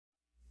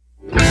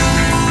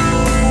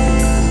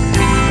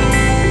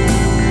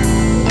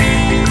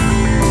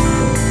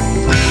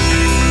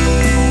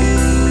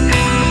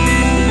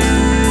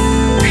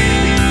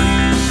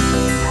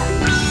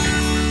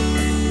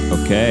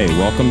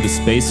Welcome to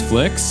Space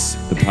Flicks,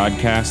 the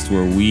podcast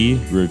where we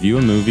review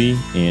a movie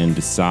and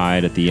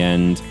decide at the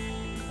end,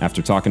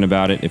 after talking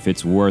about it, if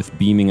it's worth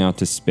beaming out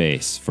to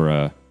space for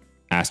a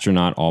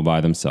astronaut all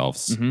by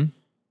themselves. Mm-hmm.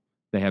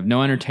 They have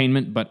no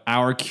entertainment but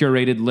our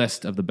curated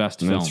list of the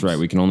best films. That's right.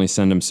 We can only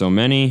send them so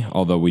many,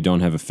 although we don't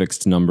have a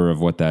fixed number of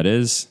what that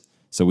is.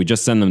 So we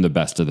just send them the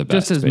best of the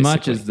best. Just as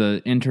much as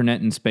the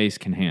internet and space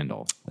can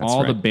handle. That's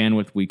all right. the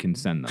bandwidth we can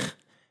send them.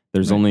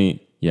 There's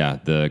only,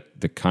 the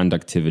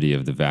conductivity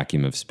of the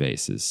vacuum of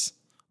space is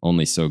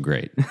only so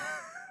great.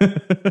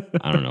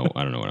 I don't know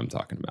what I'm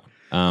talking about.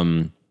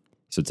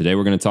 So today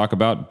we're going to talk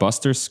about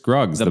Buster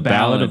Scruggs, the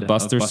Ballad of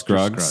Buster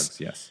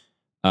Scruggs. Yes.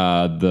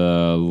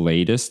 The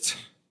latest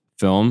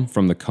film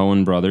from the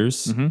Coen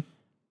brothers,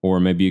 or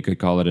maybe you could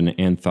call it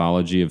an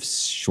anthology of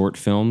short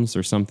films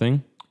or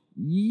something.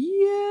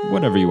 Yeah.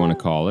 Whatever you want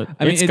to call it.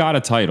 It's got a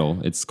title.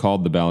 It's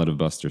called The Ballad of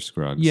Buster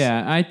Scruggs.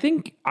 Yeah, I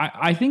think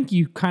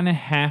you kind of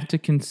have to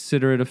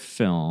consider it a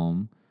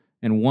film.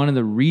 And one of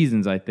the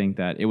reasons I think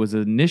that it was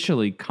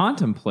initially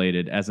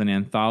contemplated as an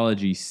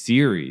anthology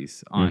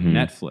series on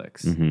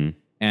Netflix. Mm-hmm.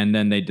 And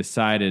then they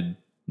decided,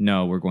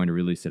 no, we're going to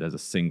release it as a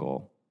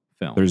single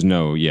film. There's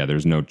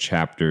no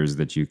chapters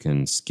that you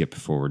can skip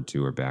forward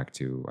to or back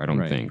to, I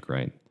don't think,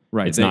 right?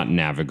 Right. It's not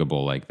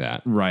navigable like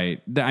that.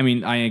 Right. I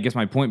mean, I guess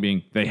my point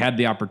being they had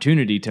the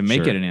opportunity to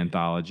make it an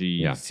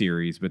anthology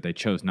series, but they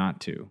chose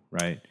not to,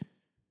 right?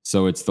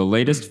 So it's the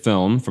latest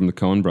film from the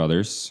Coen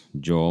brothers,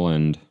 Joel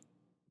and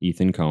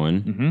Ethan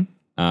Coen.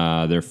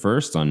 Mm-hmm. They're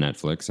first on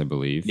Netflix, I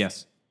believe.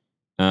 Yes.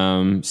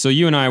 So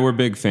you and I were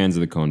big fans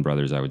of the Coen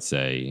brothers, I would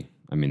say.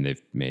 I mean,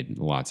 they've made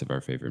lots of our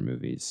favorite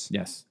movies.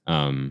 Yes.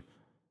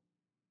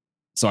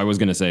 So I was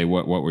going to say,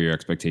 what were your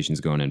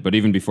expectations going in? But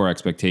even before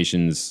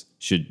expectations,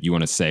 you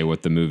want to say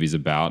what the movie's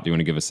about? Do you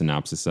want to give a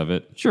synopsis of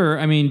it? Sure.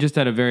 I mean, just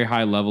at a very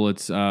high level,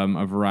 it's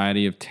a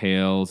variety of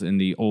tales in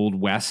the Old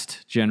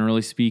West,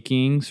 generally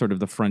speaking, sort of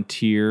the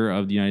frontier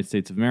of the United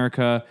States of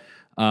America.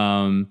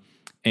 And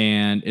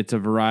it's a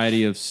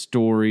variety of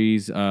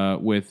stories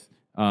with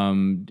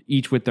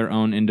each with their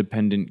own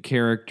independent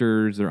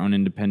characters, their own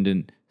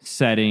independent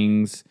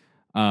settings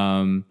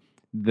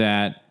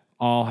that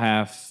all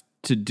have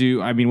to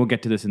do, I mean, we'll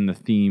get to this in the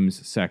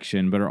themes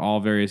section, but are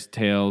all various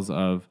tales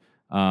of,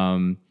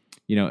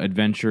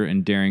 adventure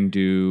and daring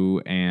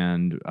do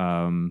and,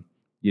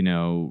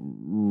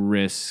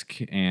 risk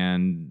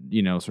and,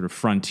 sort of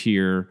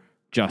frontier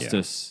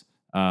justice.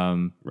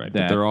 Right.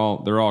 But they're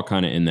all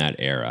kind of in that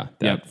era,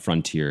 that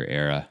frontier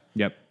era.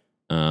 Yep.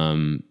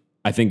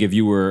 I think I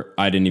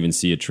didn't even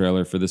see a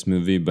trailer for this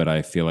movie, but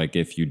I feel like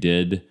if you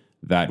did,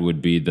 that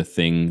would be the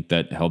thing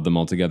that held them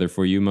all together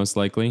for you, most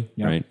likely,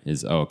 right?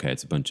 It's a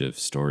bunch of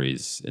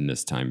stories in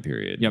this time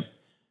period. Yep.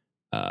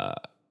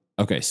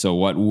 Okay, so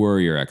what were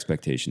your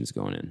expectations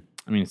going in?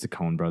 I mean, it's a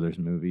Coen Brothers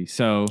movie.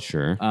 So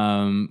sure.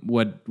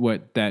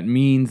 What that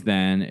means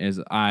then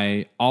is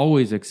I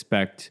always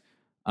expect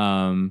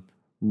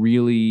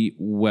really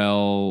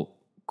well-crafted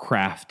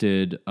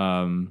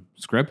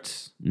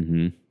scripts.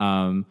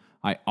 Mm-hmm.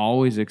 I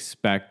always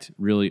expect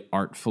really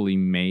artfully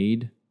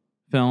made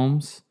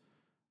films.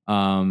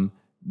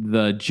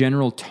 The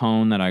general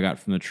tone that I got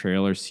from the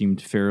trailer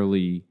seemed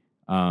fairly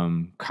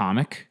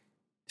comic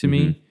to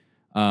me.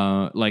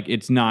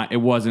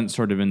 It wasn't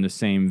sort of in the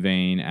same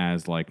vein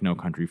as like No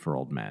Country for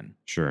Old Men.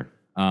 Sure.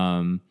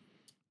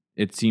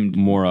 It seemed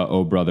more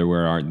Oh Brother,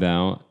 Where Art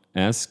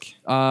Thou-esque.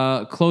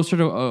 Closer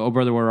to Oh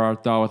Brother, Where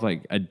Art Thou with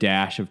like a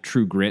dash of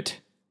True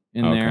Grit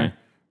in there.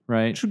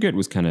 Right. True Grit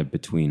was kind of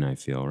between, I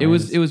feel, right? It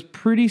was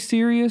pretty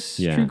serious,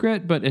 True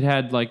Grit, but it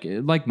had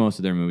like most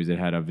of their movies, it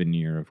had a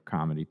veneer of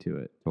comedy to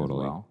it.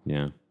 Totally. As well.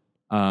 Yeah.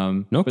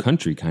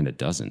 Country kind of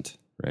doesn't,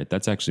 right?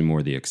 That's actually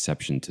more the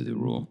exception to the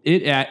rule.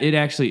 It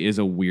actually is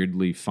a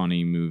weirdly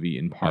funny movie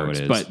in parts,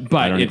 it is.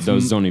 but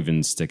those don't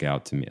even stick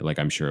out to me. Like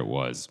I'm sure it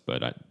was,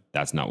 but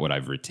that's not what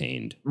I've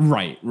retained.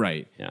 Right.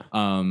 Yeah.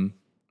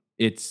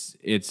 It's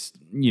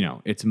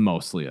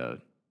mostly a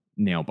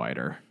nail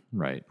biter.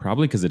 Right.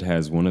 Probably because it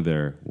has one of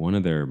their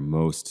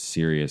most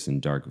serious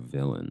and dark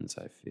villains,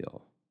 I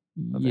feel.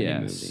 Of any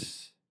movie.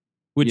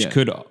 Which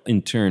could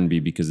in turn be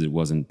because it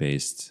wasn't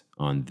based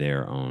on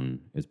their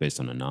own. It's based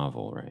on a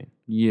novel, right?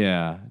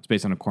 Yeah. It's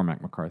based on a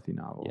Cormac McCarthy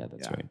novel. Yeah,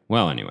 that's right.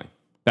 Well, anyway,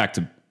 back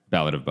to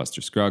Ballad of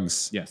Buster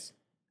Scruggs. Yes.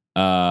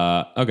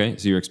 Okay,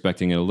 so you're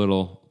expecting it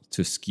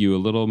to skew a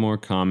little more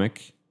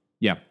comic.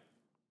 Yeah.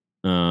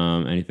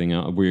 Anything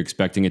else? Were you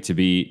expecting it to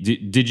be?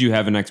 Did you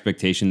have an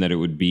expectation that it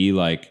would be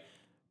like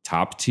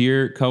top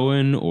tier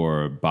Coen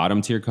or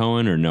bottom tier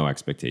Coen, or no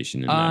expectation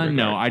in that regard?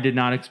 No, I did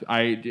not.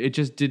 It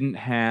just didn't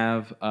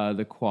have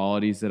the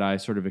qualities that I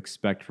sort of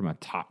expect from a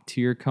top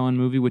tier Coen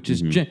movie, which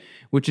is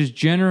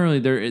generally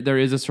there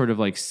is a sort of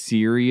like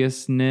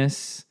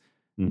seriousness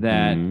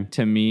that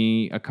to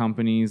me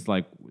accompanies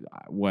like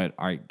what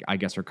I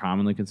guess are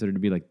commonly considered to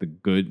be like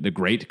the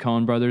great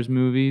Coen Brothers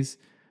movies,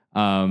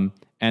 and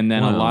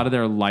then a lot of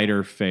their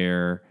lighter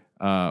fare,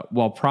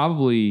 while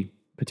probably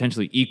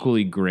potentially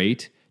equally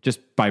great, just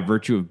by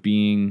virtue of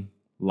being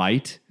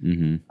light,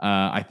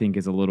 I think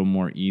is a little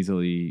more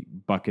easily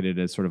bucketed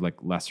as sort of like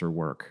lesser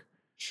work.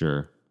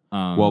 Sure.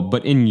 Well,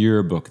 but in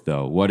your book,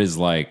 though, what is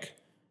like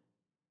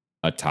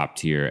a top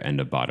tier and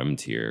a bottom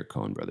tier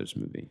Coen Brothers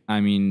movie?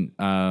 I mean,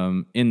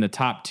 in the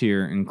top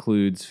tier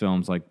includes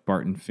films like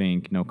Barton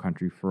Fink, No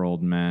Country for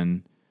Old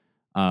Men,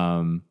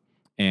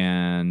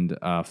 and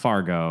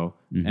Fargo.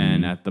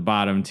 And at the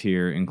bottom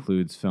tier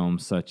includes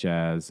films such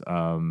as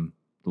The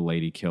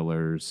Lady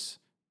Killers,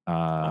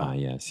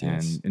 yes.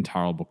 and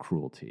Intolerable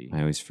Cruelty. I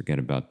always forget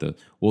about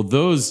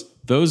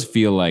those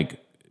feel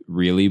like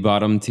really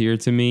bottom tier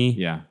to me.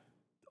 Yeah.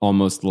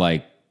 Almost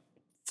like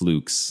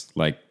flukes.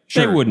 Like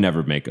Sure. they would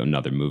never make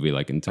another movie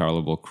like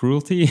Intolerable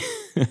Cruelty.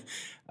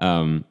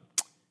 I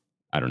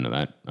don't know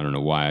that. I don't know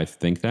why I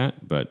think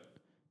that, but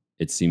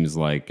it seems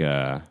like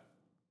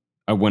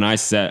when I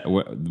said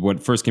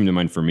what first came to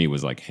mind for me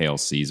was like Hail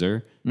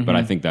Caesar, but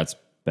I think that's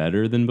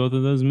better than both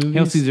of those movies.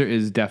 Hail Caesar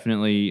is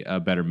definitely a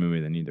better movie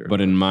than either.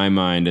 But in my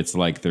mind, it's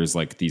like there's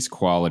like these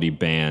quality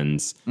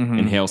bands,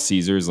 and Hail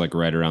Caesar is like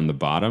right around the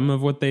bottom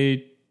of what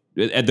they.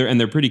 And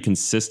they're pretty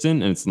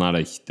consistent, and it's not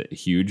a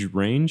huge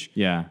range.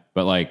 Yeah.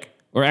 But like,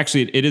 or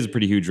actually, it is a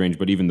pretty huge range,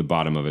 but even the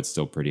bottom of it's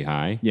still pretty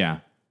high. Yeah.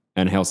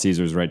 And Hail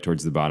Caesar is right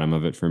towards the bottom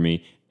of it for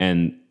me.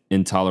 And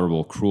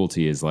Intolerable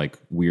Cruelty is like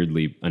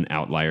weirdly an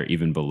outlier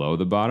even below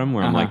the bottom,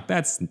 where I'm like,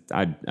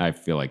 I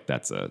feel like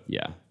that's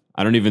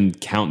I don't even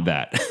count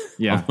that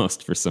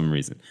almost for some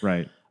reason.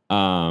 Right.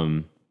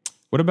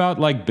 What about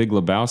like Big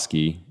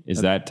Lebowski?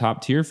 Is that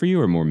top tier for you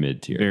or more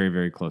mid tier? Very,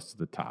 very close to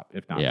the top,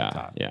 if not the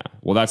top. Yeah.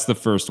 Well, that's the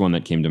first one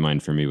that came to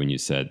mind for me when you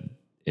said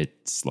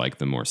it's like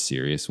the more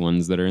serious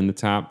ones that are in the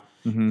top.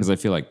 Because I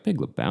feel like Big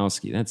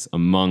Lebowski,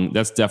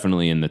 that's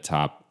definitely in the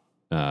top,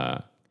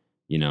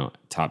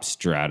 top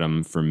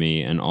stratum for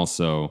me. And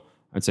also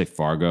I'd say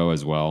Fargo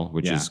as well,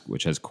 which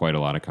has quite a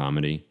lot of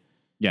comedy.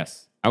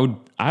 Yes.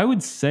 I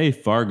would say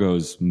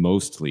Fargo's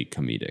mostly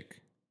comedic.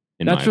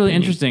 That's really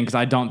interesting because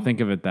I don't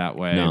think of it that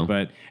way. No.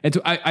 But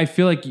I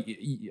feel like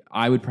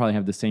I would probably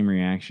have the same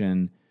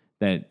reaction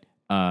that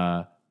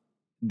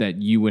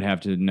you would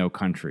have to No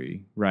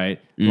Country, right?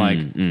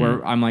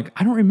 Where I'm like,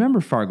 I don't remember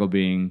Fargo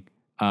being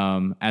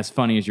as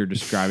funny as you're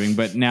describing,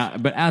 but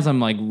as I'm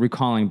like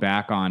recalling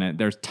back on it,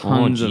 there's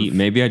tons of.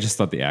 Maybe I just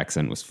thought the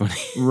accent was funny.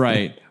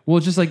 Right.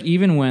 Well, just like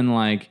even when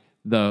like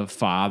the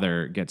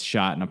father gets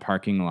shot in a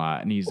parking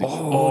lot and he's like,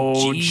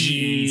 oh,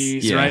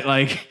 geez. Yeah. Right?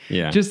 Like,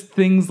 Yeah. just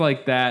things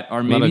like that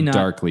are maybe not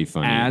darkly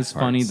funny as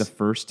parts. funny the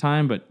first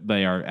time, but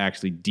they are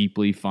actually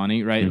deeply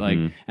funny, right? Like,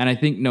 and I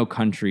think No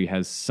Country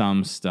has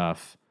some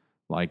stuff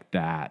like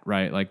that,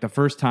 right? Like the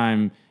first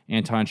time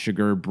Anton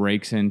Chigurh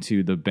breaks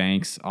into the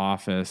bank's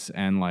office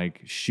and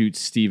like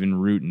shoots Stephen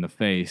Root in the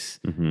face,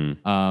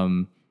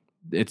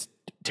 it's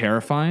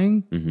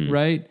terrifying,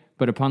 right?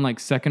 But upon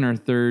like second or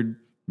third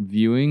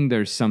viewing,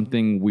 there's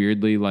something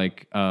weirdly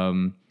like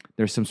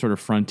there's some sort of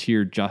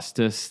frontier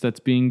justice that's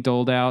being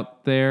doled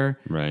out there,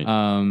 Right.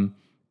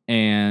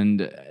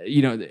 And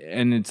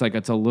and it's like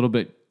it's a little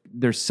bit.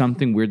 There's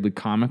something weirdly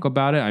comic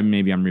about it.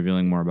 Maybe I'm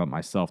revealing more about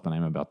myself than I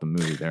am about the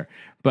movie there.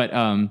 But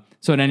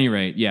so at any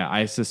rate, yeah,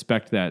 I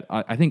suspect that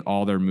I think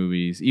all their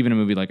movies, even a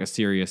movie like A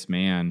Serious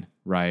Man,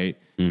 right,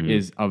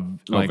 is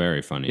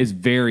very funny. Is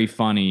very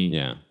funny.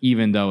 Yeah.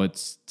 Even though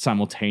it's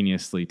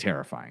simultaneously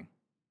terrifying.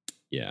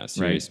 Yeah,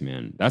 Serious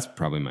Man. That's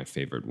probably my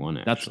favorite one,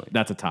 actually.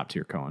 That's a top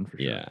tier Coen for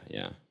sure.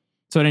 Yeah.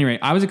 So at any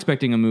rate, I was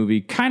expecting a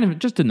movie kind of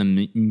just in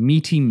the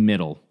meaty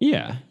middle.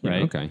 Yeah.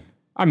 Right. Okay.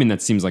 I mean,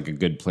 that seems like a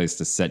good place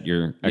to set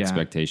your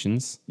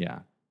expectations.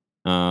 Yeah.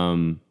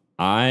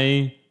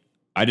 I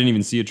didn't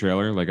even see a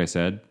trailer, like I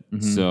said.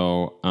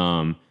 So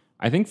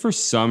I think for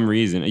some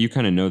reason, you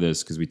kind of know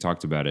this because we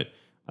talked about it.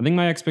 I think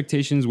my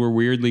expectations were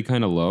weirdly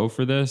kind of low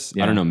for this.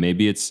 Yeah. I don't know.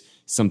 Maybe it's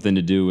something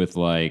to do with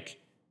like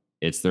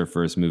it's their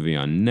first movie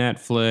on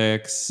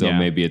Netflix, so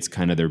maybe it's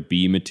kind of their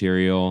B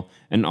material.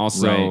 And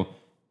also,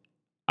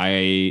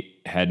 I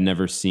had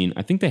never seen.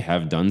 I think they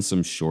have done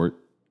some short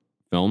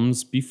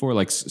films before,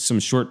 like some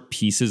short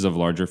pieces of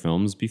larger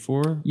films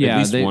before. Yeah, at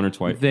least one or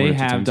twice. They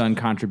have done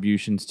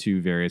contributions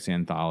to various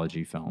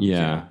anthology films.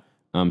 Yeah.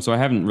 So I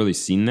haven't really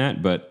seen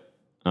that, but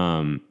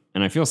and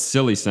I feel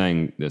silly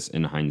saying this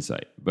in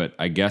hindsight, but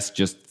I guess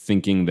just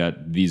thinking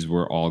that these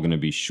were all going to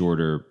be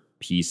shorter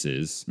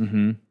pieces,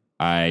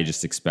 I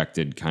just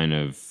expected kind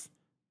of,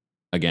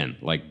 again,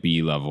 like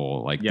B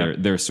level, like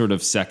they're sort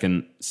of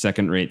second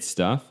rate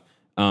stuff,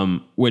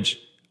 which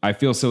I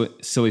feel so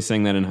silly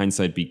saying that in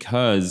hindsight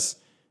because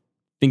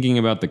thinking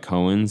about the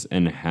Coens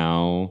and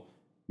how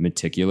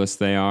meticulous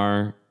they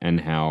are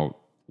and how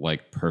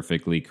like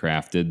perfectly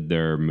crafted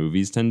their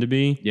movies tend to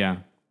be. Yeah.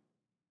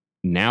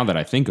 Now that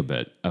I think a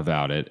bit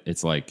about it,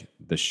 it's like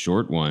the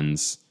short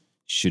ones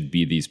should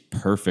be these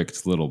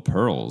perfect little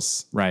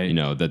pearls, right?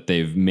 That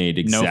they've made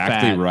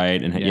exactly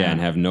right, and and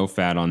have no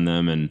fat on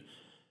them,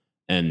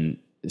 and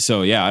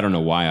so I don't know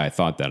why I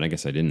thought that. I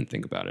guess I didn't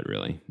think about it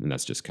really, and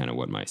that's just kind of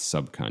what my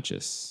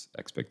subconscious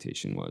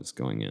expectation was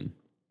going in.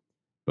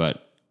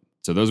 But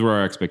so those were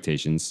our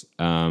expectations.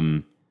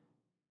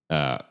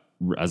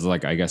 as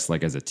like, I guess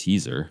like as a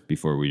teaser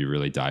before we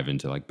really dive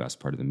into like best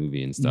part of the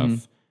movie and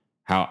stuff,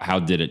 how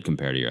did it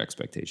compare to your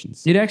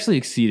expectations? It actually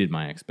exceeded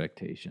my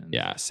expectations.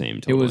 Yeah, same.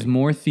 It Totally. was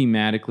more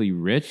thematically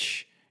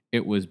rich.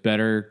 It was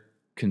better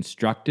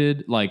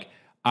constructed. Like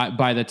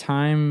by the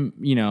time,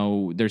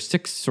 there's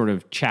 6 sort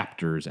of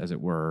chapters, as it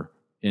were,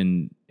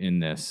 in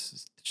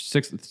this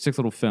six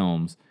little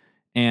films.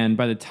 And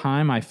by the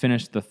time I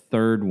finished the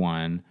third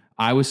one,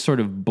 I was sort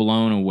of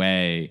blown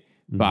away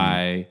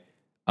by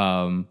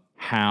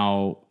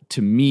how,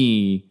 to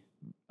me,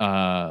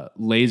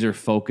 laser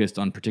focused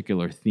on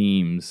particular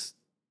themes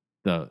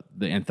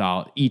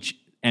each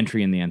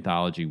entry in the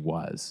anthology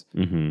was.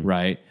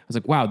 Right. I was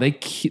like, wow, they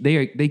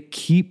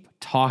keep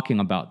talking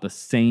about the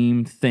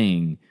same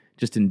thing,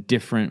 just in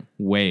different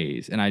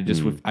ways. And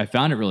I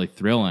found it really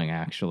thrilling,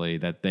 actually,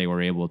 that they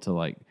were able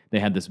to they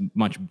had this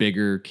much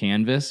bigger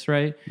canvas,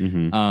 right?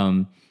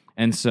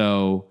 And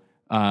so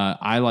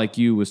I, like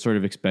you, was sort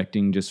of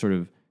expecting just sort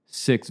of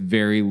 6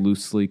 very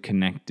loosely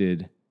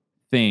connected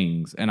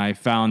things, and I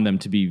found them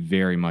to be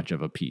very much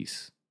of a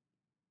piece.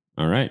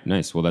 All right,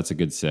 nice. Well, that's a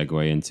good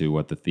segue into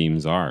what the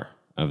themes are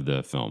of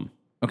the film.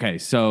 Okay,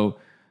 so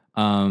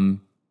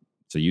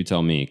you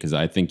tell me, because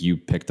I think you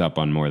picked up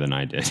on more than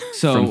I did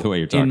from the way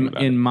you're talking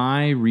about it. In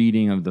my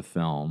reading of the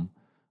film,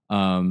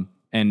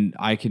 and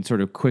I can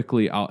sort of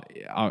quickly,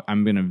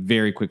 I'm going to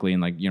very quickly in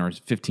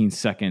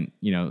 15-second,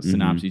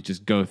 synopsis,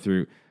 just go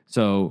through.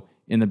 So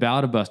in the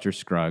Ballad of Buster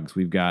Scruggs,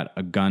 we've got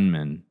a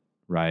gunman,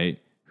 right,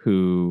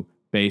 who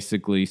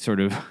basically sort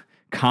of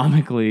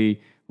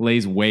comically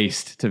lays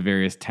waste to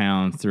various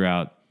towns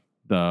throughout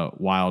the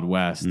Wild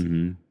West.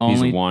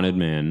 He's a wanted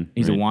man.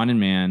 He's a wanted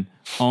man,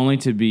 only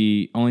to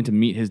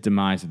meet his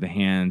demise at the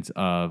hands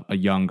of a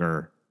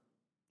younger,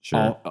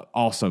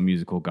 also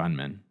musical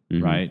gunman,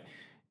 right?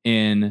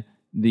 In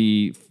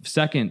the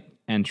second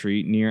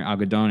entry, near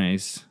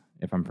Algodones,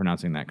 if I'm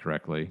pronouncing that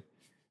correctly,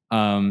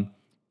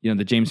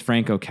 the James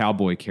Franco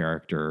cowboy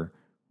character,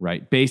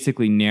 right,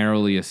 basically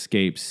narrowly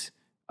escapes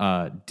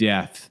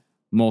death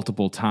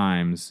multiple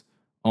times,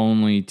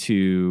 only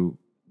to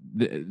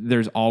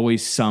there's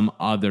always some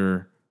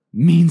other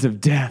means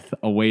of death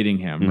awaiting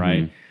him,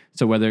 right?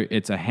 So whether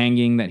it's a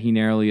hanging that he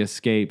narrowly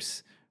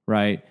escapes,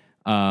 right,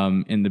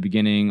 in the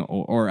beginning,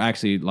 or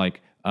actually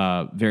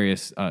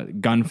various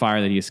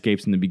gunfire that he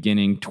escapes in the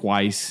beginning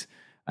twice,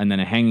 and then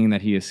a hanging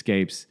that he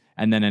escapes,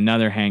 and then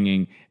another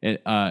hanging.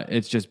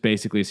 It's just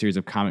basically a series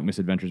of comic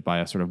misadventures by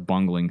a sort of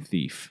bungling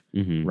thief,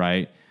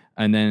 right?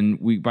 And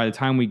then by the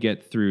time we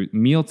get through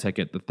Meal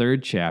Ticket, the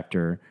third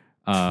chapter,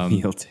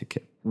 Meal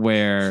Ticket,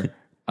 where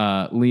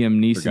Liam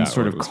Neeson's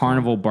sort of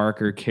Carnival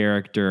Barker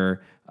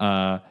character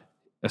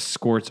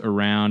escorts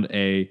around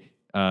a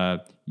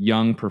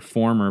young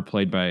performer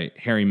played by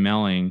Harry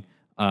Melling,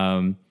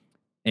 and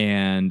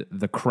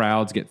the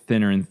crowds get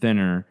thinner and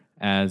thinner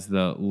as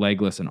the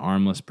legless and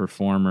armless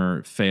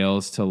performer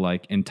fails to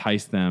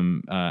entice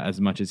them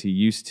as much as he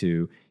used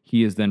to.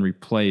 He is then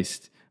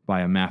replaced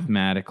by a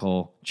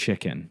mathematical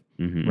chicken,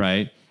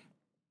 right?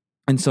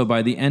 And so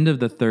by the end of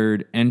the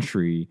third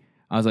entry,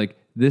 I was like,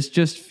 this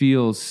just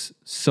feels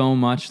so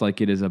much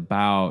like it is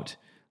about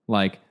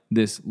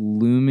this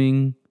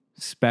looming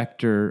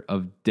specter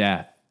of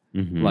death,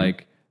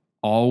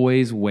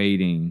 always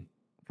waiting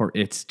for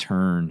its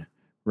turn,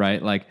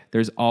 right?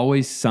 There's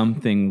always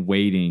something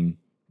waiting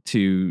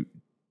to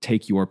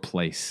take your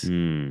place,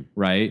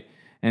 right?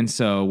 And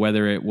so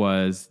whether it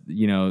was,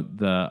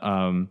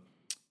 the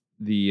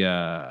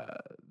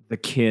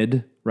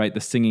kid, right?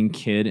 The singing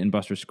kid in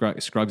Buster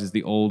Scruggs is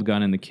the old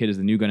gun and the kid is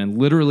the new gun. And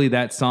literally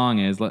that song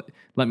is, let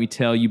me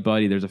tell you,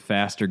 buddy, there's a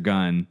faster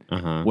gun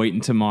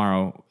waiting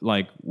tomorrow,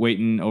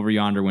 waiting over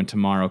yonder when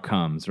tomorrow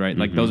comes, right?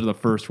 Those are the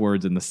first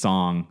words in the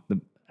song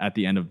at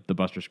the end of the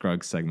Buster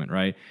Scruggs segment,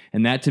 right?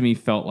 And that to me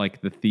felt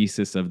like the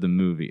thesis of the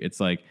movie.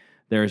 It's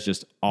there's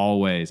just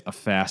always a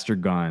faster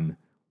gun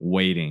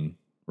waiting,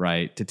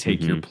 right, to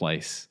take your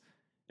place.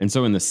 And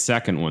so in the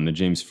second one, the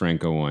James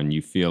Franco one,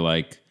 you feel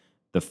like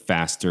the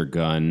faster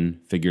gun,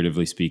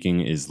 figuratively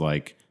speaking, is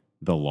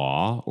the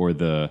law, or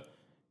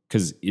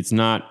because he's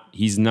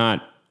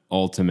not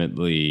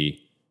ultimately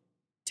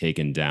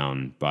taken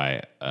down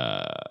by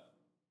a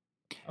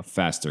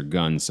faster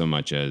gun so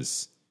much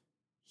as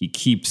he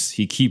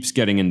keeps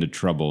getting into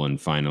trouble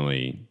and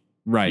finally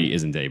he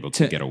isn't able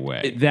to get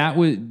away.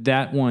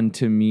 That one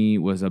to me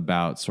was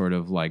about sort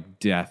of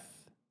death.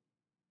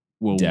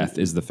 Death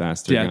is the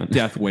faster gun.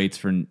 Death waits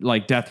for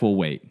death will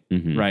wait,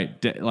 right?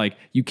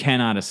 You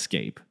cannot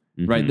escape,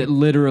 right? That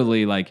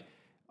literally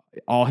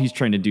all he's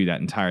trying to do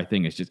that entire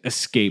thing is just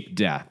escape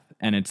death,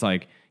 and it's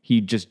he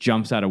just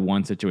jumps out of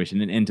one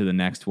situation and into the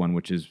next one,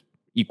 which is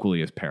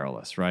equally as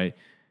perilous, right?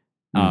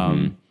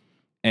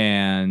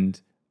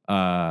 And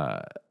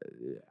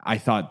I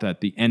thought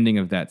that the ending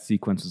of that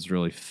sequence was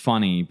really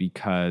funny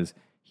because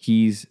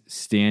he's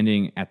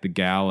standing at the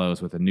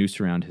gallows with a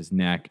noose around his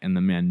neck, and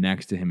the man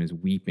next to him is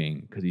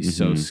weeping because he's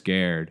so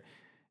scared.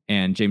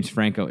 And James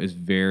Franco is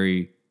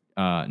very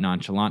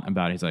nonchalant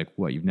about it. He's like,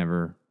 "What? You've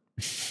never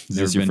Is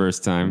this your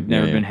first time?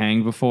 Never been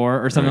hanged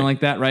before or something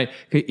like that, right?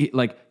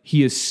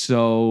 He is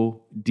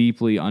so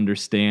deeply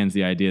understands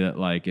the idea that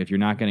like if you're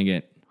not going to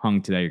get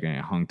hung today, you're going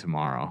to get hung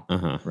tomorrow,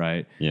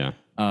 right? Yeah.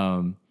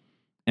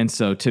 And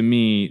so to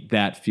me,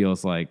 that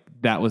feels like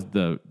that was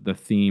the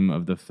theme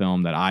of the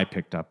film that I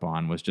picked up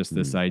on was just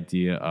this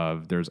idea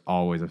of there's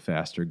always a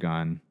faster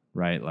gun,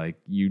 right? Like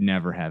you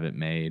never have it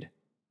made,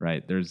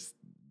 right? There's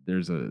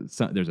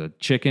a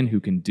chicken who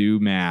can do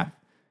math,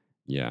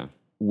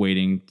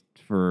 waiting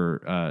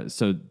for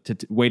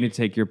waiting to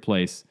take your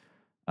place,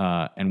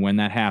 and when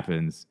that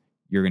happens,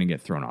 you're going to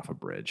get thrown off a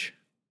bridge,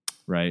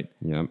 right?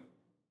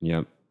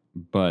 Yep.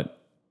 But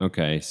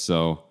okay,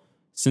 so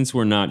since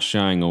we're not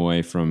shying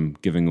away from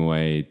giving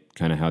away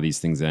kind of how these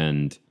things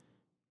end,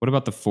 what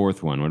about the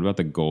fourth one? What about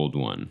the gold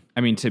one?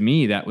 I mean, to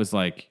me, that was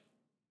like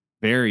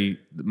very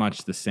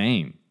much the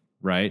same,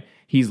 right?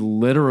 He's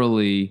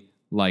literally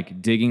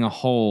like digging a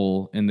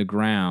hole in the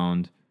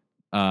ground,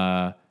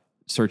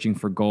 searching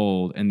for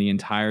gold. And the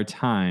entire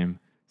time,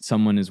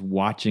 someone is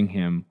watching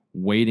him,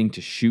 waiting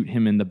to shoot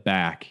him in the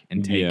back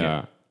and take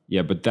it.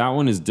 Yeah, but that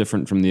one is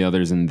different from the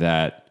others in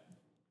that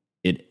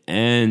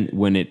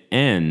when it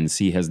ends,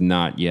 he has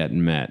not yet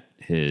met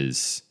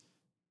his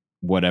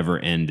whatever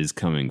end is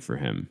coming for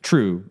him.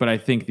 True, but I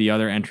think the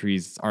other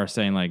entries are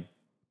saying like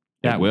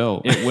that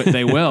will.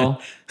 They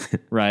will,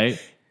 right?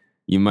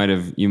 You might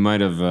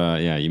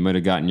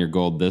have gotten your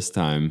gold this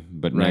time,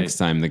 but next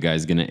time the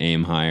guy's going to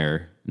aim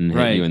higher and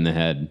hit you in the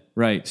head.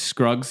 Right.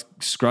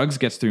 Scruggs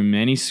gets through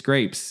many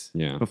scrapes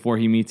before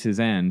he meets his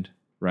end,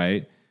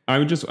 right?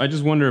 I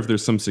just wonder if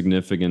there's some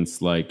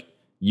significance. Like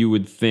you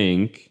would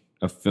think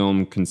a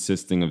film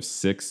consisting of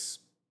 6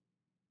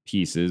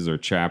 pieces or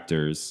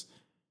chapters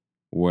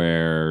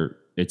where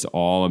it's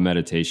all a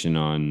meditation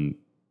on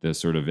the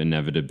sort of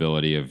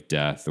inevitability of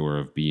death or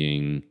of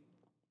meeting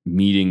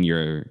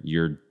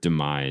your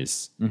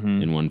demise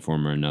in one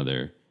form or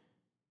another.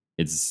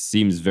 It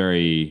seems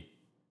very,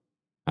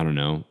 I don't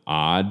know,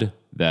 odd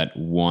that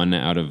 1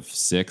 out of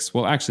 6,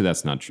 well, actually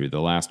that's not true.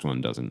 The last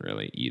one doesn't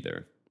really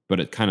either, but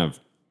it kind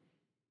of,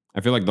 I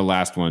feel like the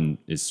last one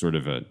is sort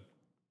of a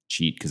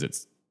cheat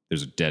because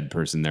there's a dead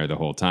person there the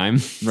whole time.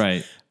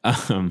 Right.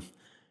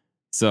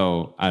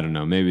 So I don't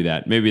know, maybe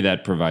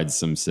that provides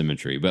some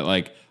symmetry, but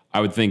like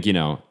I would think,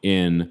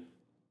 in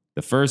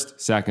the first,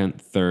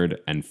 second,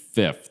 third, and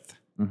fifth,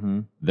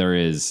 there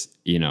is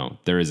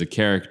a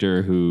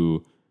character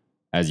who,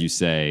 as you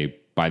say,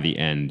 by the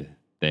end,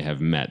 they have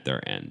met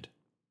their end.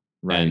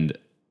 Right.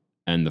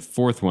 And the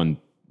fourth one,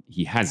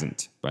 he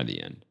hasn't by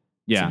the end.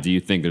 Yeah. So do you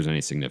think there's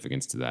any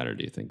significance to that, or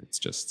do you think it's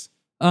just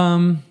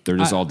they're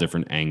just all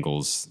different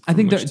angles? I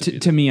think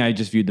to me, I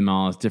just viewed them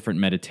all as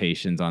different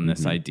meditations on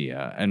this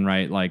idea. And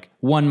right, like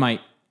one might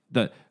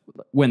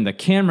when the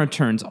camera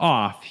turns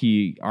off,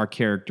 our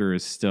character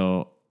is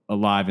still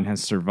alive and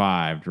has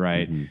survived,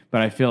 right?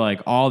 But I feel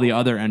like all the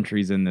other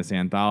entries in this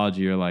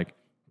anthology are like,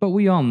 but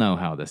we all know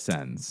how this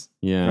ends,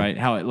 right?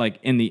 How it like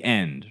in the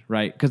end,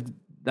 right? Because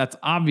that's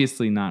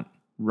obviously not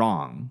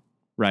wrong,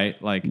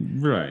 right? Like,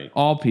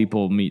 all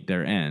people meet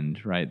their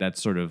end, right?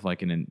 That's sort of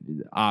like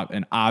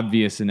an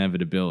obvious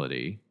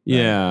inevitability.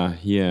 Right?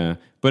 Yeah.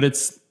 But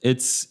it's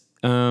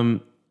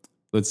let's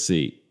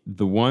see,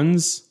 the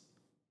ones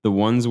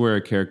where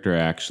a character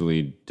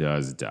actually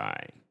does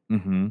die,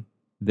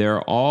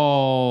 they're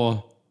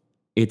all,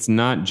 it's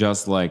not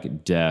just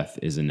like death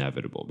is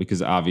inevitable,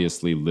 because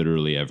obviously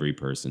literally every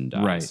person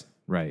dies.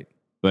 Right.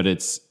 But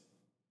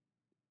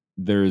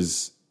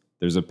there's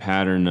a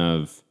pattern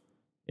of,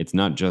 it's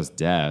not just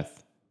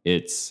death,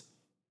 it's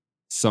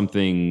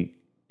something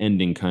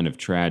ending kind of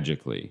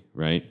tragically,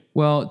 right?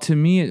 Well, to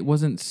me, it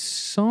wasn't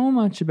so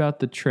much about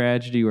the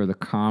tragedy or the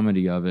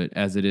comedy of it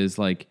as it is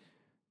like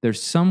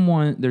there's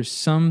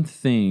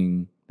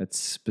something that's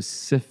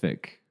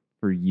specific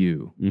for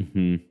you,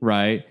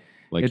 right?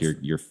 Like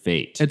your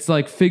fate. It's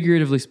like,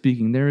 figuratively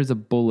speaking, there is a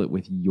bullet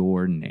with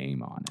your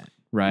name on it,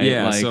 right?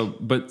 Yeah. Like, so,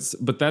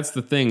 but that's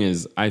the thing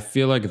is, I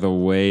feel like the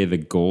way the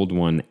gold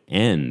one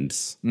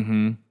ends.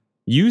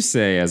 You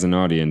say, as an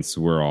audience,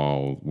 we're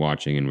all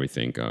watching and we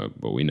think,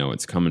 but we know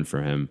it's coming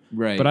for him.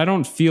 Right. But I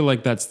don't feel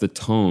like that's the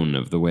tone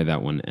of the way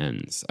that one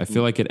ends. I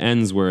feel like it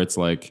ends where it's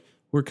like,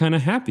 we're kind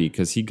of happy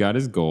because he got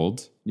his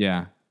gold.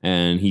 Yeah.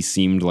 And he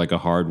seemed like a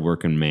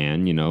hard-working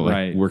man,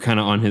 like we're kind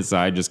of on his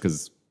side just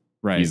because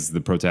he's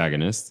the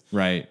protagonist.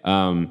 Right.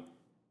 And,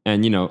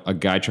 a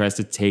guy tries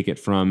to take it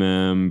from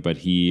him, but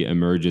he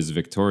emerges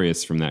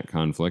victorious from that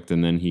conflict.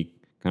 And then he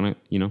kind of,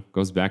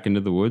 goes back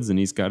into the woods and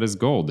he's got his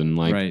gold. And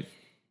like,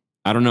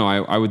 I don't know.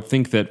 I would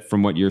think that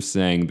from what you're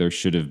saying, there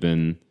should have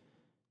been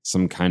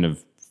some kind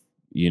of,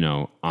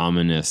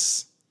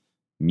 ominous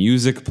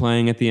music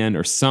playing at the end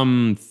or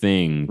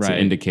something to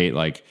indicate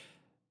like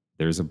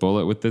there's a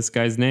bullet with this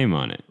guy's name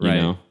on it, you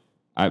know?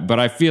 But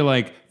I feel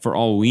like for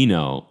all we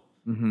know,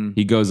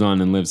 he goes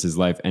on and lives his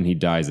life and he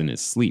dies in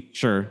his sleep.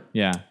 Sure.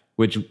 Yeah.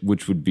 Which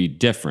would be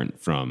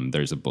different from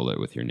there's a bullet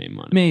with your name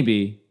on it.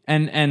 Maybe.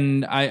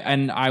 And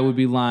I would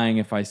be lying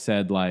if I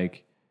said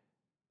like,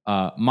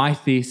 my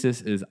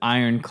thesis is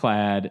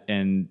ironclad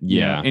and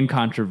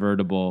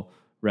incontrovertible,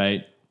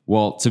 right?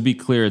 Well, to be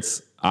clear,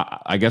 it's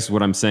I guess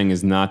what I'm saying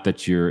is not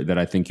that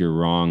I think you're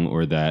wrong,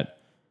 or that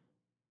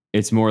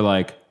it's more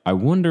like I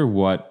wonder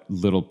what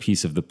little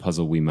piece of the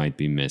puzzle we might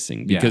be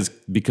missing, because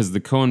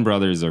the Coen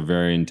brothers are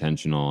very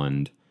intentional,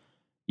 and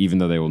even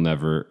though they will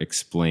never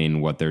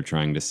explain what they're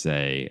trying to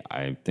say,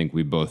 I think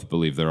we both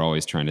believe they're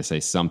always trying to say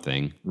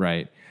something.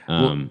 Right.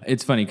 Well,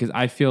 it's funny because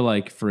I feel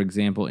like, for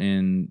example,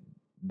 in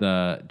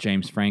the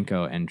James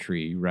Franco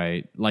entry,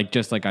 right? Like,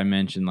 just like I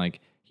mentioned,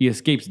 like he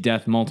escapes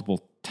death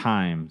multiple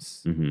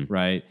times,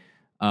 right?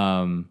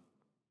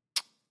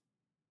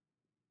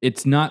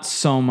 It's not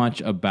so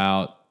much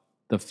about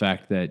the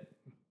fact that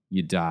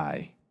you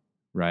die,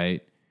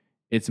 right?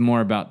 It's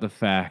more about the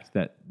fact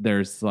that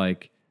there's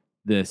like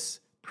this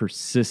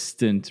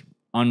persistent,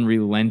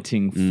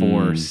 unrelenting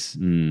force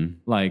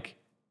like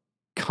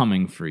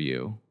coming for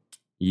you.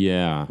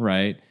 Yeah.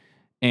 Right.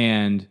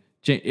 And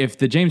if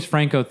the James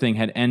Franco thing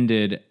had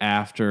ended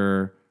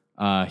after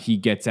he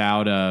gets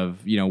out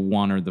of,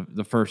 one or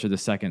the first or the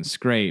second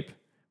scrape,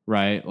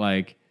 right?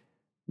 Like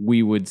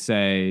we would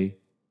say,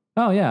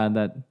 oh yeah,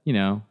 that,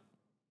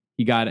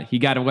 he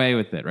got away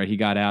with it, right? He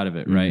got out of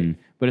it, right?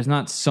 But it's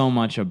not so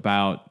much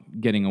about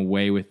getting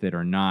away with it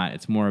or not.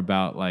 It's more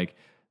about like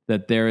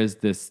that there is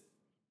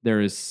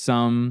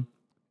some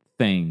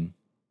thing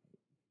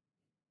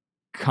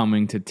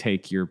coming to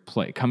take your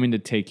place, coming to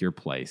take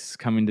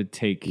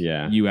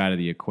you out of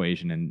the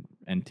equation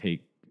and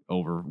take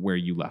over where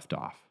you left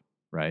off,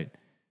 right?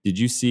 Did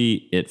you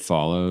see It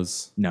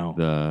Follows? No.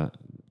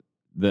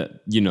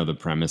 The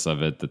premise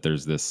of it, that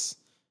there's this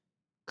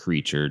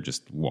creature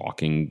just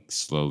walking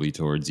slowly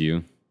towards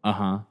you.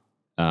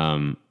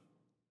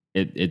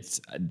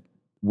 It's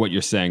what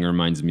you're saying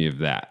reminds me of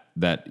that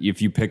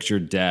if you picture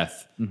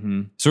death,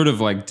 sort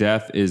of like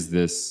death is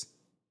this,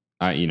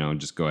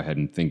 just go ahead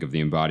and think of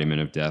the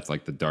embodiment of death,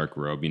 like the dark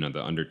robe,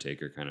 the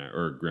Undertaker kind of,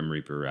 or Grim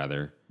Reaper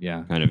rather,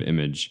 kind of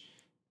image.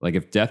 Like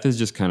if death is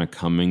just kind of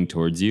coming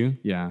towards you,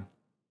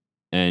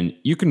 and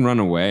you can run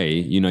away,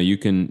 you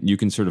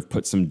can sort of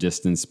put some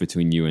distance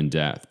between you and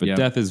death, but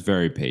death is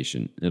very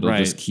patient. It'll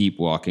just keep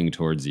walking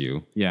towards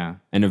you,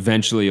 and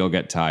eventually you'll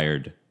get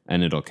tired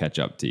and it'll catch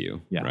up to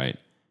you, right?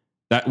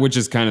 That, which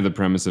is kind of the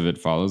premise of It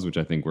Follows, which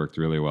I think worked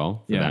really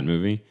well for that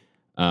movie.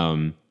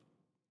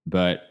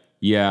 But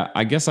yeah,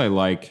 I guess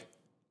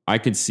I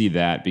could see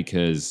that,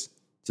 because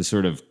to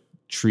sort of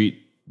treat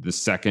the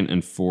second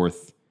and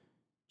fourth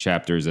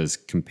chapters as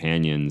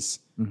companions,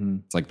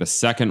 it's like the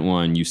second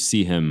one, you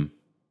see him,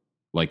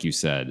 like you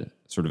said,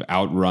 sort of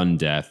outrun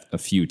death a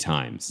few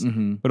times,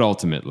 but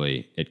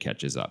ultimately it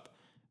catches up.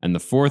 And the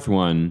fourth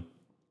one,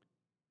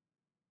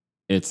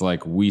 it's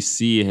like we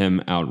see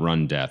him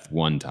outrun death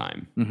one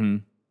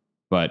time,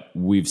 but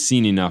we've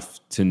seen enough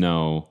to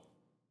know,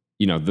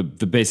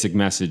 the basic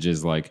message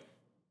is like,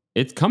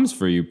 it comes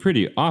for you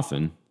pretty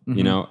often,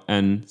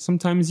 and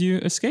sometimes you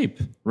escape.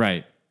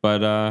 Right.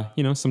 But,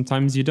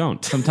 sometimes you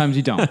don't. Sometimes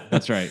you don't.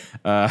 That's right.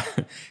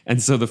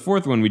 And so the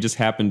fourth one, we just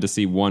happened to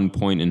see one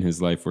point in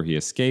his life where he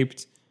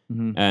escaped,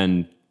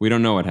 and we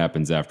don't know what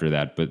happens after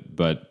that.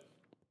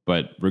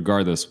 But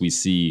regardless, we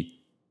see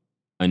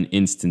an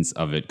instance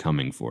of it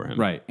coming for him.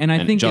 Right. And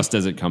I think just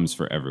as it comes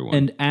for everyone.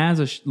 And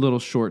as a little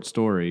short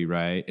story,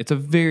 right? It's a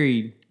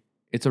really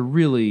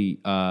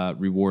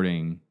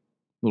rewarding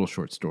little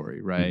short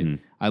story, right?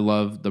 I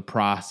love the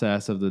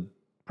process of the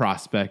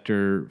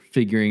prospector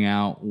figuring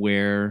out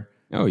where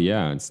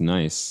it's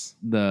nice,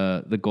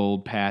 the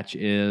gold patch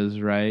is,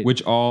 right?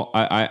 Which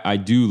I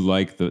do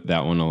like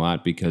that one a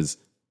lot, because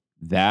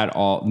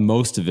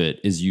most of it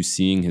is you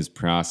seeing his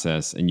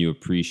process and you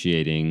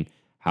appreciating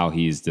how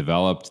he's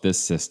developed this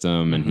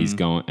system, and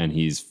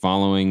he's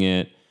following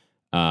it,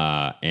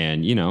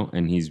 and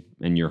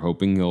you're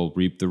hoping he'll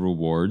reap the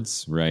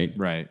rewards, right?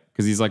 Right.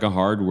 Because he's like a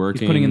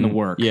hardworking, he's putting in the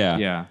work.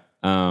 Yeah.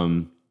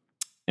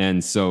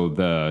 And so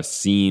the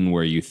scene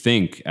where you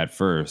think at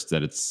first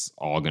that it's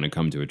all going to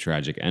come to a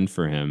tragic end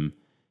for him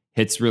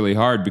hits really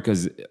hard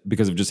because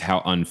of just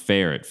how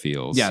unfair it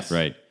feels. Yes.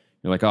 Right.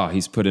 You're like, oh,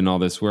 he's put in all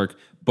this work.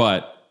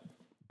 But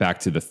back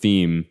to the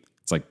theme,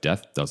 it's like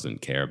death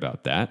doesn't care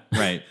about that.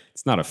 Right.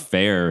 It's not a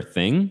fair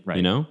thing,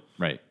 right.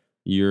 Right.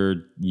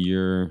 Your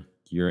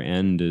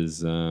end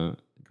is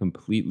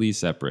completely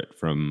separate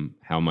from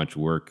how much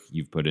work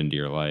you've put into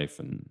your life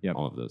and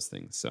all of those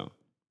things. So,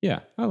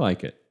 yeah, I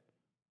like it.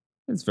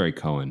 It's very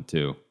Coen,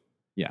 too.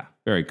 Yeah.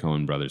 Very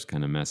Coen Brothers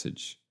kind of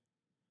message,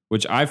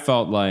 which I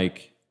feel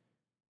like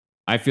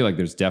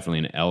there's definitely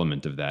an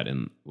element of that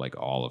in like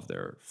all of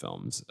their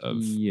films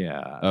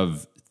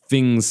of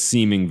things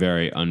seeming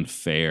very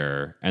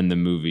unfair, and the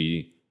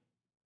movie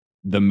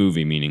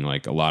meaning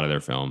like a lot of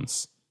their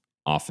films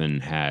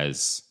often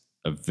has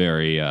a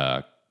very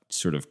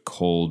sort of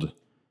cold,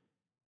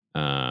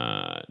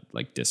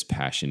 like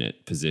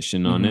dispassionate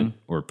position on it,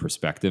 or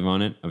perspective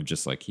on it, of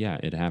just like, yeah,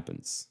 it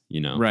happens,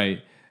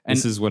 right. And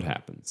this is what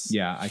happens.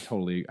 Yeah,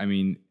 I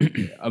mean,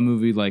 a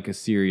movie like A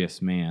Serious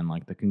Man,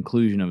 like the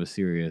conclusion of A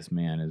Serious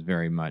Man is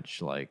very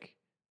much like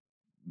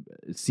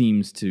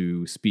seems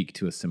to speak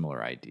to a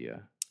similar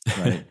idea,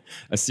 right?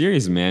 A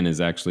Serious Man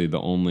is actually the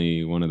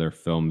only one of their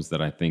films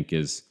that I think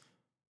is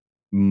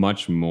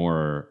much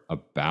more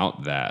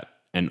about that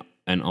and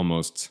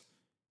almost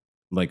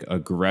like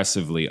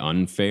aggressively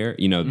unfair.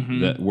 You know,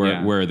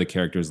 where the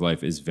character's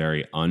life is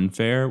very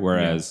unfair,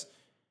 whereas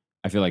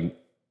I feel like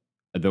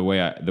the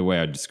way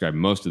I describe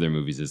most of their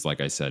movies is,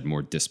 like I said,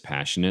 more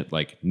dispassionate,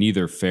 like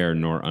neither fair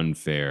nor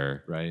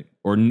unfair, right?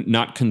 Or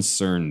not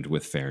concerned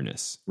with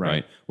fairness,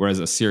 right? Whereas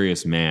A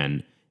Serious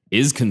Man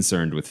is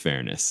concerned with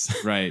fairness,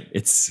 right?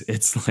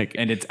 It's like,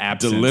 and it's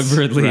absence,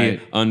 deliberately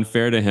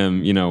unfair to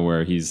him, you know,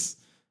 where he's,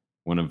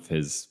 one of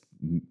his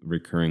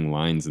recurring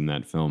lines in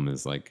that film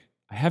is like,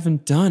 I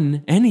haven't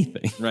done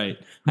anything, right?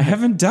 I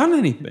haven't done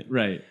anything,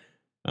 right?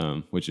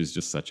 Which is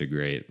just such a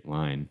great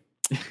line.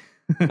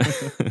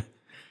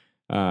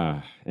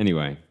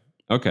 Anyway,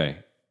 okay.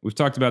 We've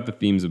talked about the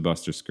themes of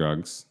Buster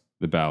Scruggs,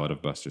 the Ballad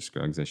of Buster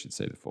Scruggs, I should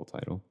say the full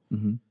title.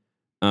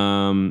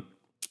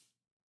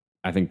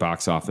 I think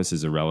box office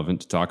is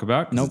irrelevant to talk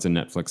about because it's a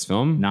Netflix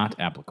film. Not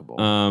applicable.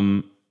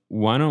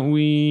 Why don't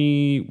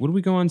we, what do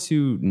we go on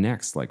to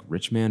next? Like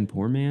Rich Man,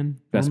 Poor Man?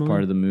 Best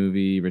part of the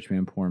movie, Rich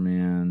Man, Poor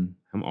Man.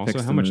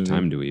 Also, how much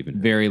time do we even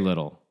have? Very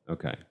little.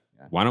 Okay.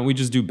 Yeah. Why don't we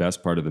just do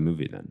best part of the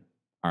movie then?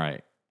 All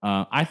right.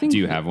 I think. Do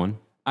you have one?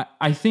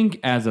 I think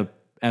as a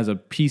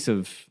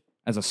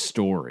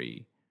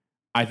story,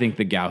 I think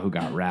The Gal Who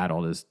Got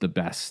Rattled is the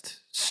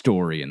best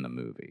story in the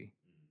movie,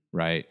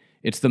 right?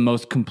 It's the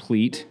most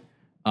complete.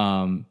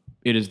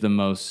 It is the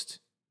most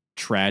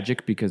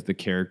tragic because the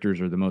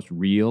characters are the most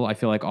real. I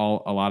feel like a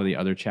lot of the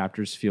other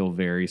chapters feel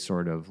very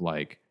sort of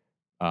like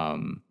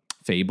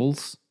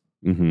fables,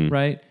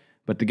 right?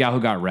 But The Gal Who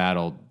Got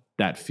Rattled,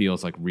 that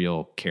feels like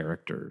real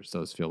characters.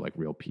 Those feel like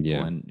real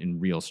people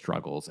and real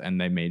struggles.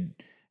 And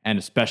and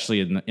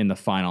especially in the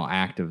final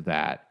act of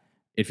that,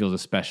 it feels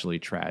especially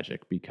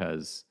tragic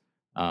because,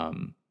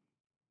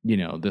 you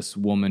know, this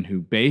woman who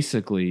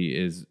basically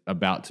is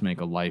about to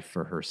make a life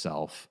for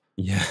herself.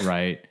 Yeah.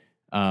 Right.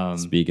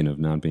 Speaking of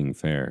not being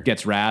fair,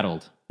 gets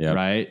rattled.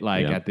 Right.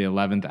 Like at the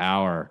 11th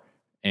hour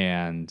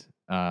and,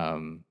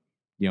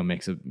 you know,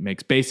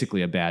 makes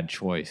basically a bad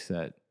choice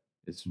that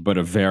is, but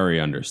a very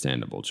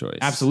understandable choice.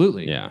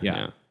 Absolutely. Yeah.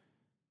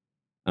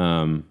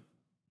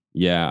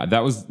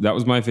 That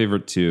was my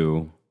favorite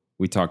too.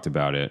 We talked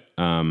about it.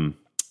 I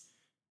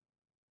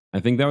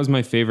think that was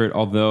my favorite,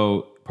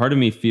 although part of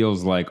me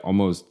feels like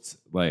almost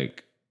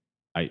like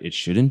it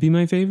shouldn't be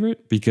my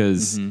favorite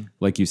because,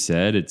 like you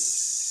said, it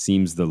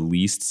seems the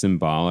least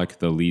symbolic,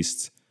 the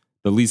least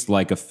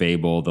like a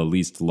fable, the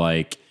least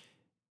like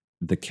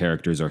the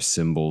characters are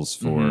symbols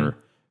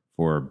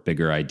for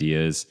bigger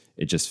ideas.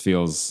 It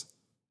feels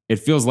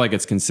like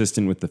it's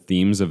consistent with the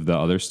themes of the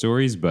other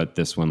stories, but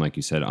this one, like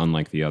you said,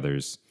 unlike the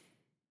others,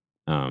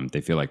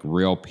 they feel like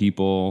real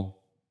people.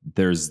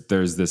 There's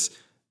this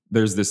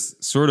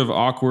sort of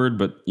awkward,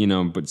 but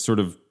sort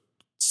of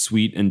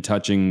sweet and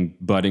touching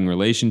budding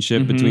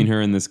relationship between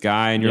her and this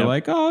guy. And you're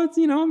like, oh,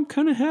 I'm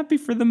kind of happy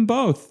for them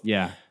both.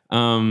 Yeah.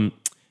 And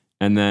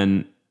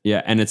then,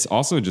 and it's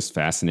also just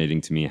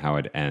fascinating to me how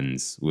it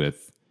ends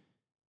with,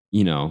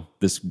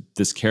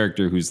 this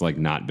character who's like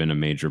not been a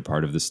major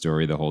part of the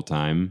story the whole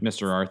time.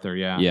 Mr. Arthur.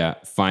 Yeah. Yeah.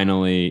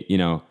 Finally,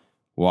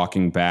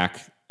 walking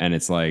back, and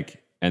it's like,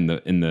 and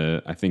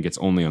I think it's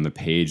only on the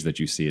page that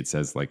you see, it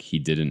says like, he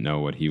didn't know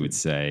what he would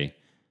say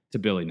to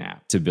Billy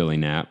Knapp.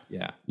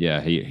 Yeah. Yeah.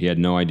 He had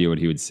no idea what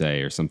he would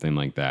say or something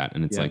like that.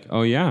 And it's like,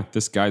 oh yeah,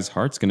 this guy's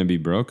heart's going to be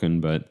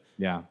broken. But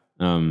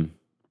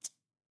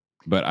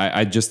but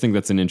I just think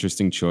that's an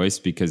interesting choice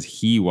because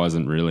he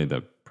wasn't really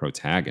the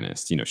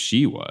protagonist.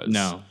 She was.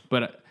 No,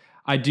 but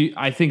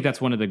I think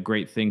that's one of the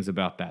great things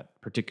about that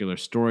particular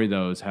story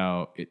though, is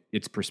how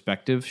its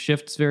perspective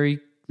shifts very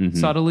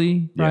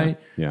subtly, right?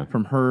 Yeah.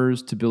 From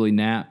hers to Billy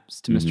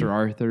Knapp's to Mr.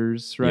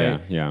 Arthur's,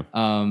 right? Yeah.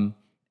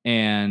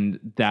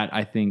 And that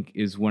I think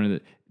is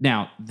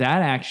that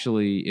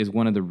actually is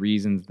one of the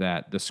reasons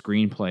that the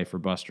screenplay for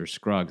Buster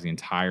Scruggs, the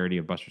entirety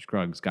of Buster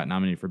Scruggs, got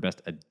nominated for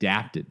Best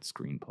Adapted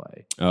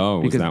Screenplay.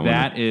 Oh, because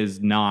that is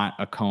not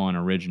a Coen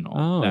original.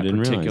 Oh, that I didn't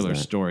particular realize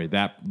that. story.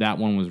 That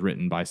one was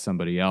written by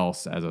somebody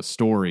else as a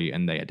story,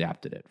 and they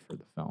adapted it for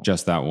the film.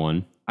 Just that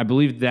one? I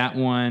believe that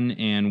one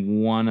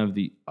and one of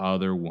the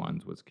other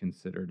ones was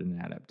considered an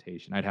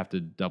adaptation. I'd have to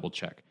double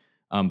check,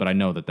 but I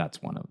know that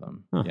that's one of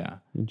them. Huh, yeah,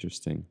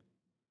 interesting.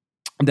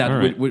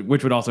 That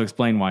which would also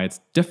explain why it's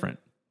different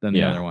than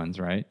the other ones,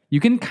 right? You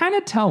can kind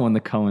of tell when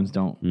the Coens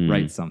don't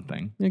write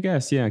something. I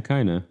guess, yeah,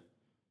 kind of.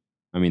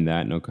 I mean,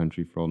 that No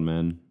Country for Old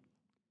Men.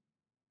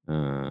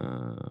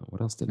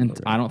 What else did they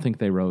write? I don't think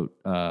they wrote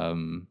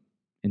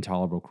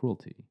Intolerable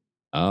Cruelty.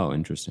 Oh,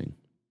 interesting.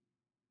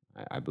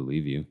 I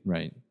believe you.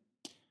 Right.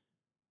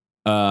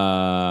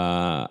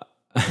 What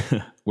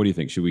do you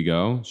think? Should we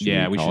go? We should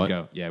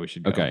go. Yeah, we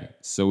should go. Okay,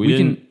 so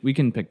we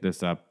can pick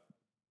this up.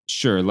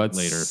 Sure, let's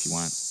later if you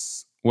want.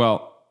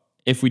 Well,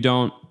 if we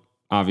don't,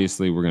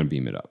 obviously we're going to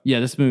beam it up. Yeah,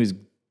 this movie's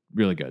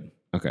really good.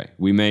 Okay,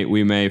 we may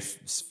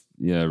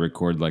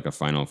record like a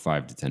final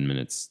 5 to 10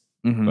 minutes,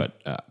 but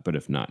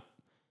if not,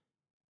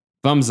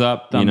 Thumbs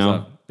up. Thumbs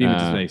up. Beam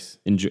into space.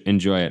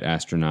 Enjoy it,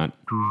 astronaut.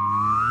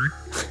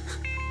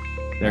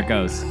 There it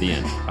goes. The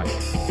end. Bye.